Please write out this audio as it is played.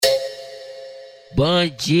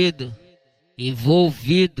Bandido,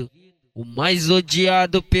 envolvido, o mais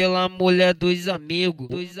odiado pela mulher dos amigos,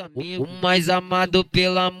 o mais amado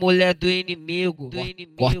pela mulher do inimigo.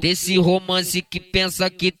 Corta esse romance que pensa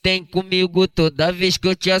que tem comigo. Toda vez que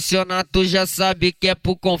eu te acionar, tu já sabe que é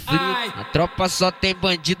pro conflito. A tropa só tem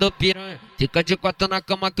bandido ou piranha. Fica de quatro na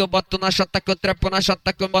cama que eu boto na chota, que eu trepo na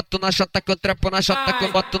chota, que eu boto na chota, que eu trepo na chota, que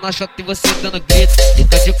eu boto na chota e você dando grito.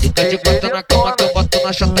 Fica de quatro na cama que eu boto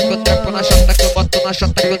na chota, que eu trepo na chota, que eu boto na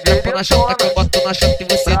chota, que eu trepo na chota, que eu boto na chota e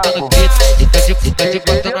você dando grito. Fica de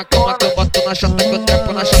quatro na cama que eu boto na chota, que eu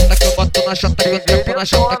trepo na chota, que eu boto na chota, que eu trepo na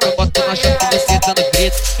chota, que eu boto na chota e você dando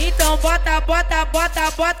grito. Então bota. Pode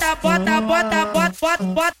botar com força.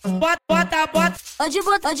 Então bota. Pode botar com força.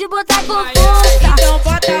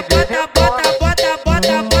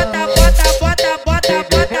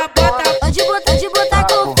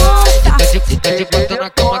 Fica de quatro na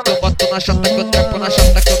cama que eu boto na chota, que eu trepo na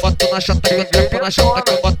chota, que eu boto na chota, que eu trepo na chota,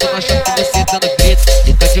 que eu boto na chota e você dando grito.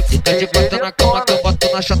 Fica de quatro na cama que eu boto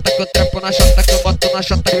na chota, que eu trepo na chota, que eu boto na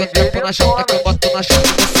chota, que eu trepo na chota, que eu boto na chota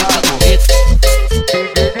e você dando grito.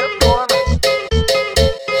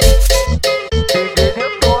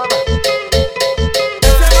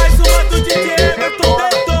 Essa é mais uma do DJ Everton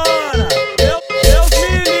Detona. Deus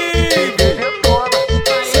me livre.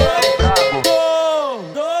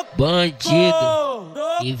 Bandido,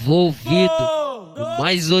 envolvido, o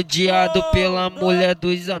mais odiado pela mulher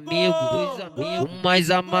dos amigos, o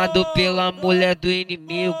mais amado pela mulher do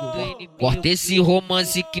inimigo. Corta esse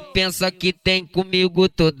romance que pensa que tem comigo.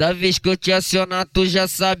 Toda vez que eu te acionar, tu já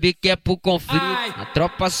sabe que é pro conflito. A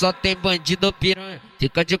tropa só tem bandido ou piranha.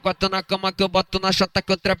 Fica de quatro na cama que eu boto na chota,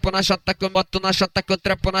 que eu trepo na chota, que eu boto na chota, que eu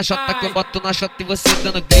trepo na chota, que eu boto na chota e você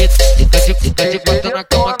dando grito. Fica de quatro na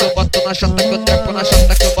cama que eu boto na chota, que eu trepo na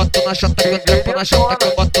chota, que eu boto na chota, que eu trepo na chota, que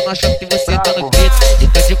eu boto na chota e você dando grito.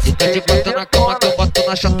 Fica de quatro na cama que eu boto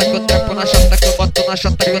na chota, que eu trepo na chota, que eu boto na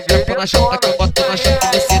chota, que eu trepo na chota, que eu boto na chota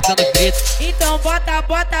e você dando grito. Então bota.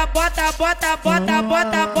 Pode botar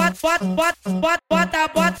com força. Então bota. Pode botar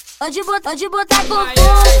com força.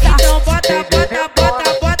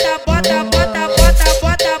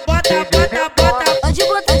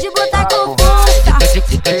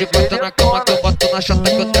 Fica de quatro na cama que eu boto na chota,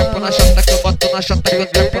 que eu trepo na chota, que eu boto na chota, que eu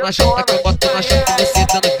trepo na chota, que eu boto na chota e você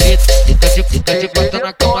dando grito. Fica de quatro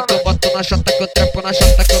na cama que eu boto na chota, que eu trepo na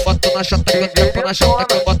chota, que eu boto na chota, que eu trepo na chota,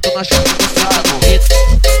 que eu boto